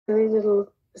silly little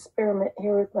experiment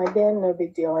here with my bin. No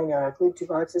big deal. I know I glued 2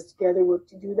 boxes together.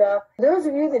 Whoop-de-doo-dah. Those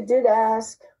of you that did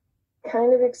ask,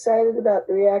 kind of excited about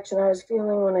the reaction I was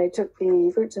feeling when I took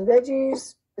the fruits and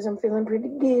veggies, because I'm feeling pretty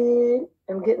good.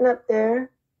 I'm getting up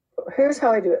there. Here's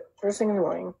how I do it. First thing in the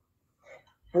morning.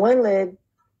 1 lid,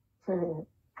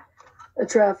 a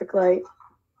traffic light,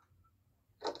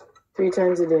 3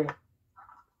 times a day.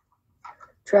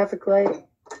 Traffic light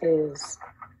is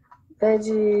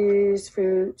veggies,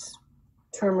 fruits,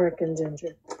 turmeric, and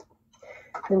ginger.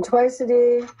 Then twice a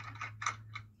day,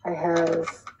 I have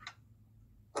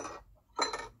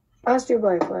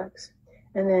osteobiflax.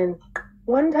 And then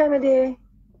 1 time a day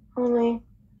only,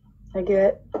 I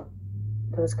get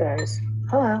those guys.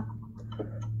 Hello.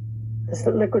 This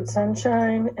liquid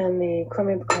sunshine and the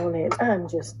chromium colonnade. I'm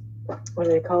just, what do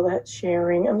they call that?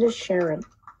 Sharing. I'm just sharing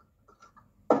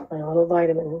my little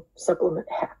vitamin supplement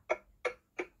hack.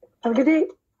 Have a good day.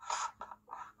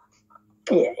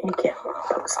 Yeah, you can't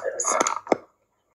post this.